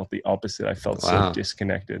actually I felt the opposite. I felt so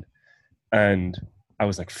disconnected. And I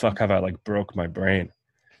was like, fuck, have I like broke my brain?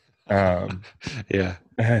 Yeah.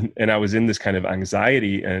 And I was in this kind of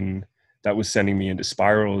anxiety, and that was sending me into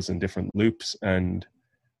spirals and different loops. And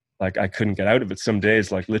like, I couldn't get out of it some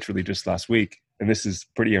days, like literally just last week. And this is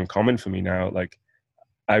pretty uncommon for me now. Like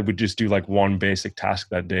I would just do like one basic task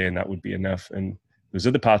that day and that would be enough. And there's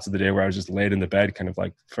other parts of the day where I was just laid in the bed, kind of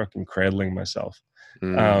like fucking cradling myself.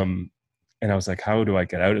 And I was like, how do I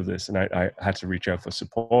get out of this? And I had to reach out for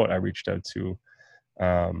support. I reached out to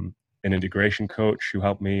an integration coach who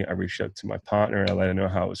helped me. I reached out to my partner. I let her know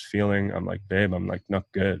how I was feeling. I'm like, babe, I'm like not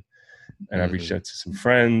good. And I reached out to some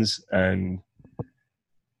friends, and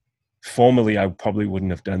formally, I probably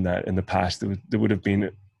wouldn't have done that in the past. There would have been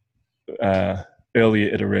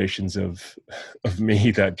earlier iterations of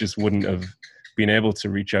me that just wouldn't have been able to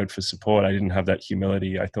reach out for support. I didn't have that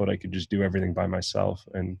humility. I thought I could just do everything by myself,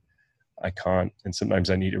 and I can't. And sometimes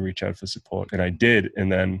I need to reach out for support, and I did.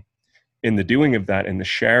 And then in the doing of that, and the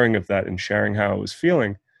sharing of that, and sharing how I was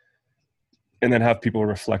feeling, and then have people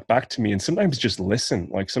reflect back to me, and sometimes just listen.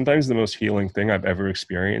 Like sometimes the most healing thing I've ever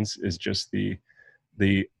experienced is just the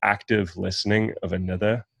active listening of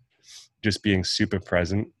another, just being super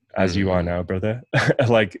present as you are now, brother.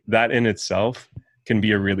 Like that in itself can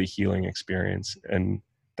be a really healing experience. And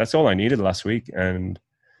that's all I needed last week. And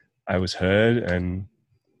I was heard, and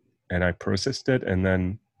I processed it,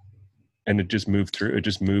 and it just moved through.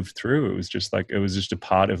 It was just like, it was just a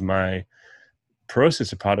part of my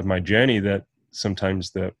process, a part of my journey that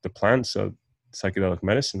sometimes the plants of psychedelic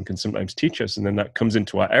medicine can sometimes teach us. And then that comes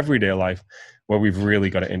into our everyday life where we've really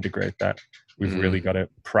got to integrate that. We've really got to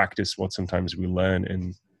practice what sometimes we learn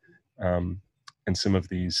in some of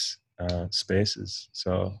these spaces.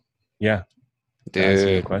 So yeah, that's a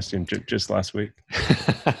good question. Just last week.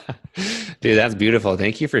 Dude, that's beautiful.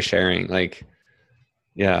 Thank you for sharing. Like,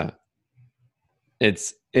 yeah,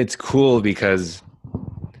 it's cool because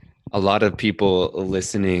a lot of people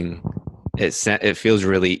listening, it feels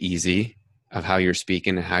really easy of how you're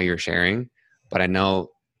speaking and how you're sharing. But I know,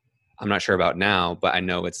 I'm not sure about now, but I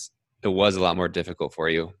know it was a lot more difficult for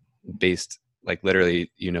you based like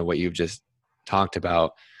literally, what you've just talked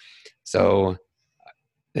about. So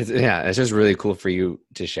it's just really cool for you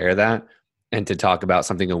to share that and to talk about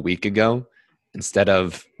something a week ago instead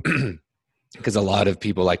of, because a lot of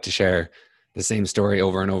people like to share the same story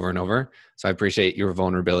over and over and over. So I appreciate your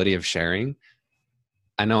vulnerability of sharing.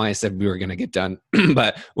 I know I said we were going to get done,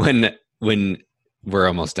 but when we're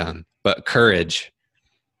almost done, but courage,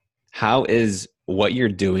 how is what you're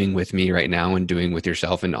doing with me right now and doing with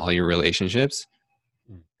yourself in all your relationships?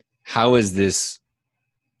 How is this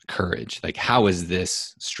courage? Like, how is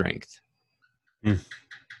this strength? That's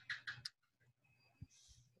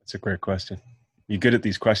a great question. You're good at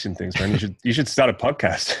these question things, man. You should start a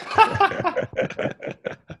podcast.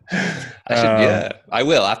 I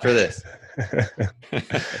will after this.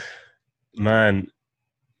 Man,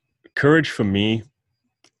 courage for me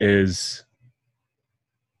is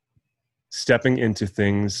stepping into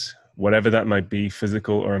things, whatever that might be,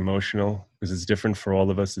 physical or emotional, because it's different for all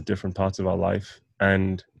of us at different parts of our life.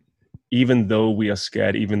 And even though we are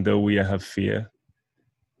scared, even though we have fear,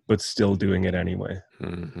 but still doing it anyway.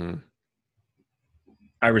 Mm-hmm.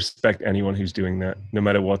 I respect anyone who's doing that, no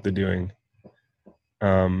matter what they're doing.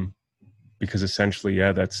 Because essentially,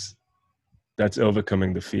 that's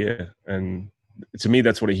overcoming the fear. And to me,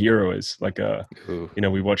 that's what a hero is. Like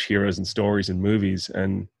we watch heroes and stories and movies,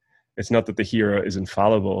 and it's not that the hero is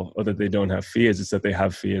infallible or that they don't have fears. It's that they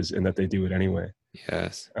have fears and that they do it anyway.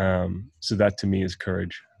 Yes. So that to me is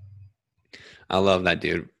courage. I love that,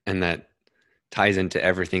 dude. And that ties into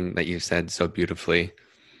everything that you said so beautifully.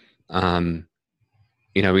 We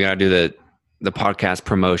got to do the podcast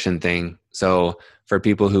promotion thing. So for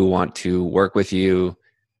people who want to work with you,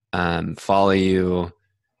 follow you,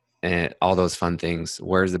 and all those fun things,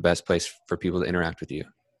 where's the best place for people to interact with you?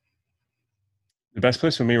 The best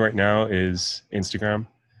place for me right now is Instagram.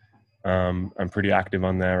 I'm pretty active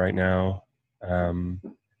on there right now.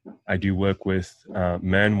 I do work with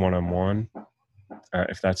men one-on-one.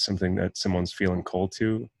 If that's something that someone's feeling called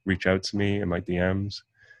to, reach out to me in my DMs,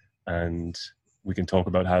 and we can talk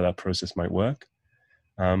about how that process might work.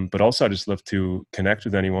 But also, I just love to connect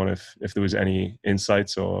with anyone. If there was any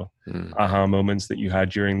insights or aha moments that you had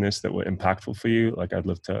during this that were impactful for you, like I'd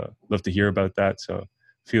love to hear about that. So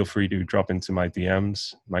feel free to drop into my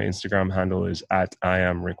DMs. My Instagram handle is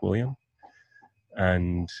 @IamRickWilliam.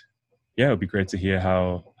 And yeah, it'd be great to hear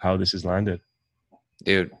how this has landed.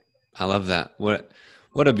 Dude, I love that. What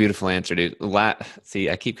a beautiful answer, dude. See,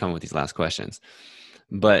 I keep coming with these last questions,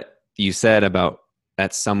 but you said about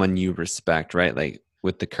that's someone you respect, right? Like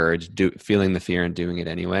with the courage, feeling the fear and doing it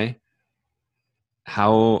anyway.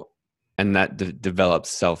 And that develops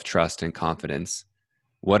self-trust and confidence.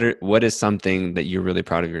 What is something that you're really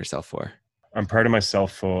proud of yourself for? I'm proud of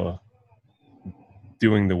myself for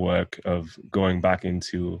doing the work of going back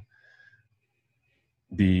into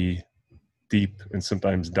the deep and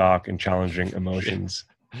sometimes dark and challenging emotions.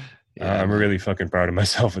 I'm really fucking proud of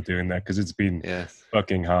myself for doing that, because it's been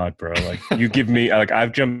fucking hard, bro. Like you give me, like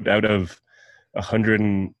I've jumped out of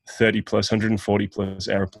 130 plus, 140 plus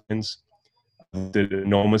airplanes. Did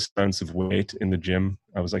enormous amounts of weight in the gym.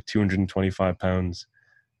 I was like 225 pounds.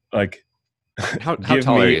 Like, how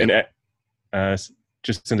tall are you?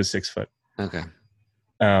 Just under 6 foot. Okay.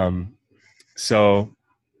 So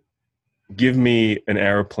give me an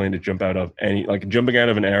airplane to jump out of. Jumping out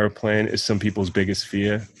of an airplane is some people's biggest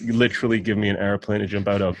fear. You literally give me an airplane to jump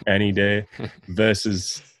out of any day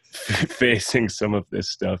versus facing some of this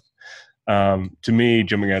stuff. To me,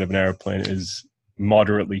 jumping out of an airplane is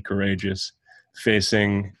moderately courageous.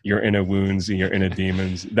 Facing your inner wounds and your inner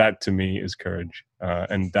demons, that to me is courage.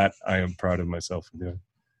 And that I am proud of myself for doing.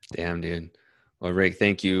 Damn, dude. Well, Rick,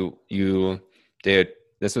 thank you. Dude,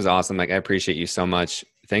 this was awesome. Like, I appreciate you so much.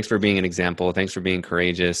 Thanks for being an example. Thanks for being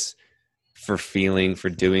courageous, for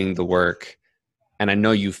doing the work. And I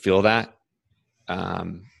know you feel that.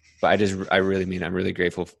 But I really mean, I'm really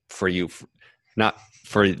grateful for you, not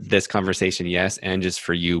for this conversation, yes, and just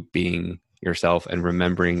for you being yourself and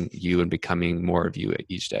remembering you and becoming more of you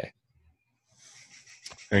each day.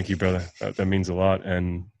 Thank you, brother. That means a lot.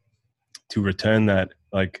 And to return that,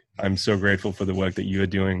 like, I'm so grateful for the work that you're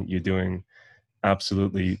doing. You're doing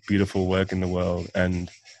absolutely beautiful work in the world, and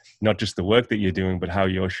not just the work that you're doing, but how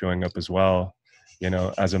you're showing up as well,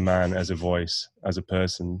 as a man, as a voice, as a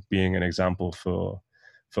person, being an example for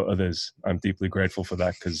others. I'm deeply grateful for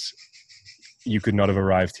that, because you could not have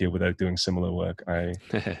arrived here without doing similar work. I'm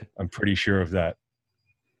pretty sure of that.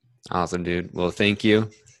 Awesome, dude. Well, thank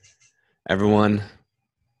you, everyone.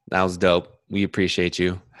 That was dope. We appreciate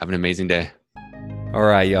you. Have an amazing day. All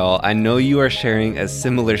right, y'all. I know you are sharing a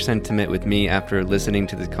similar sentiment with me after listening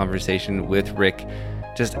to this conversation with Rick.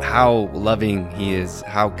 Just how loving he is,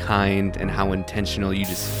 how kind, and how intentional. You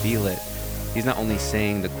just feel it. He's not only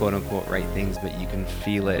saying the quote-unquote right things, but you can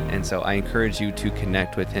feel it. And so I encourage you to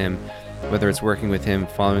connect with him, whether it's working with him,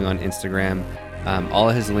 following on Instagram. All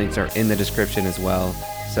of his links are in the description as well.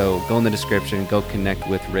 So go in the description, go connect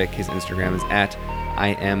with Rick. His Instagram is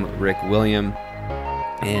 @IamRickWilliam.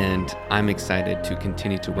 And I'm excited to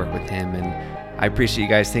continue to work with him. And I appreciate you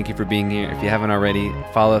guys. Thank you for being here. If you haven't already,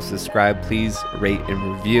 follow, subscribe, please rate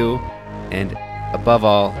and review. And above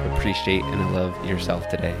all, appreciate and love yourself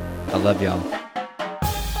today. I love y'all.